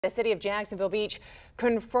The City of Jacksonville Beach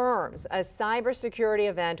confirms a cybersecurity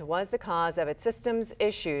event was the cause of its systems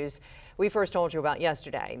issues we first told you about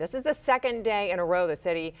yesterday. This is the second day in a row the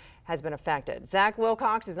city has been affected. Zach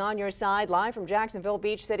Wilcox is on your side live from Jacksonville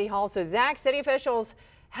Beach City Hall. So Zach, city officials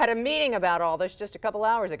had a meeting about all this just a couple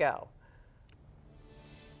hours ago.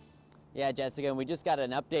 Yeah, Jessica, and we just got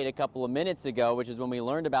an update a couple of minutes ago, which is when we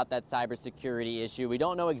learned about that cybersecurity issue. We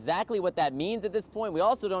don't know exactly what that means at this point. We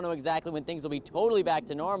also don't know exactly when things will be totally back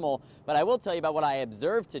to normal, but I will tell you about what I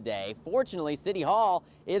observed today. Fortunately, City Hall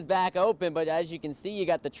is back open, but as you can see, you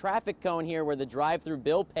got the traffic cone here where the drive-through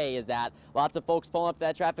bill pay is at. Lots of folks pulling up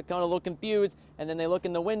that traffic cone a little confused, and then they look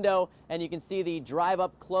in the window and you can see the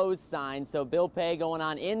drive-up close sign. So bill pay going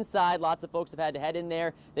on inside. Lots of folks have had to head in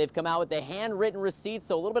there. They've come out with the handwritten receipts,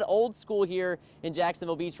 so a little bit old school here in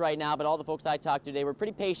Jacksonville Beach right now, but all the folks I talked to today were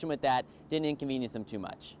pretty patient with that. Didn't inconvenience them too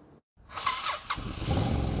much.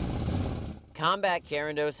 Combat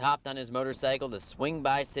Carandos hopped on his motorcycle to swing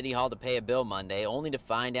by City Hall to pay a bill Monday, only to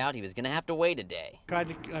find out he was going to have to wait a day. Tried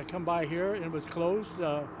to come by here and it was closed,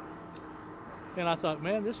 and I thought,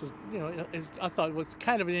 man, this is, I thought it was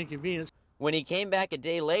kind of an inconvenience. When he came back a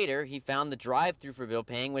day later, he found the drive-through for bill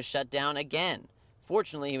paying was shut down again.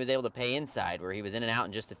 Fortunately, he was able to pay inside, where he was in and out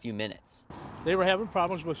in just a few minutes. They were having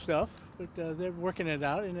problems with stuff, but they're working it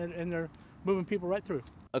out, and they're moving people right through.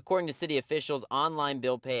 According to city officials, online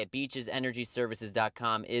bill pay at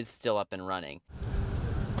beachesenergyservices.com is still up and running.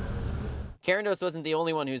 Carandos wasn't the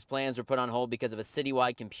only one whose plans were put on hold because of a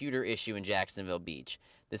citywide computer issue in Jacksonville Beach.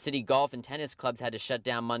 The city golf and tennis clubs had to shut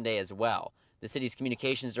down Monday as well. The city's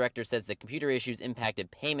communications director says the computer issues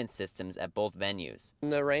impacted payment systems at both venues.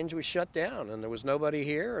 The range was shut down and there was nobody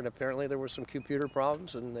here, and apparently there were some computer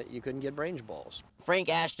problems and that you couldn't get range balls. Frank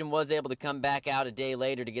Ashton was able to come back out a day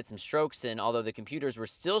later to get some strokes in, although the computers were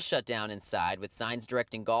still shut down inside with signs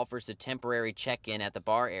directing golfers to temporary check-in at the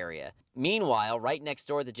bar area. Meanwhile, right next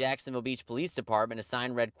door at the Jacksonville Beach Police Department, a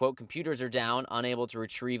sign read, quote, "Computers are down, unable to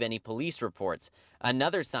retrieve any police reports."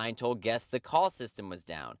 Another sign told guests the call system was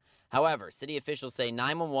down. However, city officials say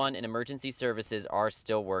 911 and emergency services are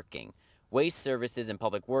still working. Waste services and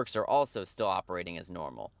public works are also still operating as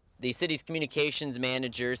normal. The city's communications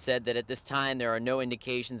manager said that at this time there are no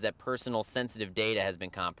indications that personal sensitive data has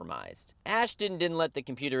been compromised. Ashton didn't let the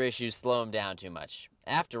computer issues slow him down too much.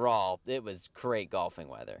 After all, it was great golfing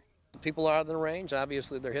weather. People are out of the range.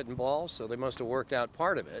 Obviously they're hitting balls, so they must have worked out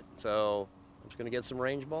part of it. So I'm just going to get some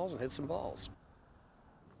range balls and hit some balls.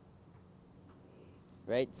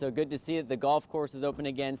 Right, so good to see that the golf course is open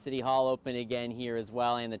again, City Hall open again here as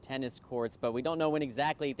well, and the tennis courts, but we don't know when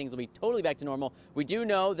exactly things will be totally back to normal. We do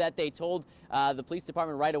know that they told the police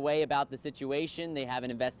department right away about the situation. They have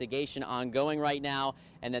an investigation ongoing right now,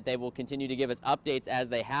 and that they will continue to give us updates as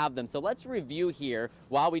they have them. So let's review here,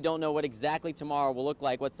 while we don't know what exactly tomorrow will look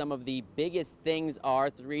like, what some of the biggest things are,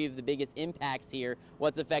 three of the biggest impacts here,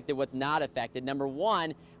 what's affected, what's not affected. Number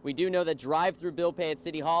one, we do know that drive-through bill pay at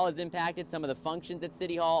City Hall is impacted. Some of the functions at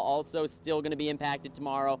City Hall also still going to be impacted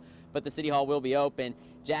tomorrow, but the City Hall will be open.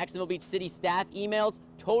 Jacksonville Beach City staff emails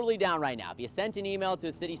totally down right now. If you sent an email to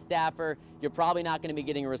a city staffer, you're probably not going to be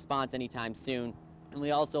getting a response anytime soon. And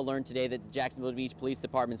we also learned today that the Jacksonville Beach Police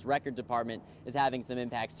Department's record department is having some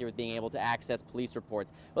impacts here with being able to access police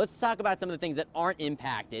reports. But let's talk about some of the things that aren't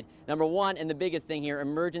impacted. Number one, and the biggest thing here,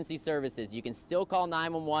 emergency services. You can still call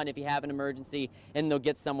 911 if you have an emergency and they'll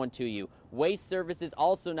get someone to you. Waste services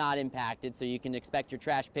also not impacted, so you can expect your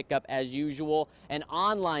trash pickup as usual. And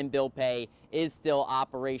online bill pay is still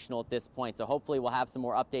operational at this point. So hopefully we'll have some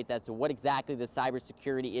more updates as to what exactly the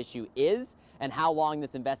cybersecurity issue is and how long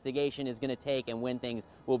this investigation is going to take and when things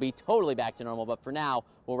will be totally back to normal. But for now,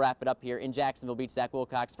 we'll wrap it up here in Jacksonville Beach. Zach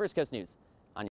Wilcox, First Coast News.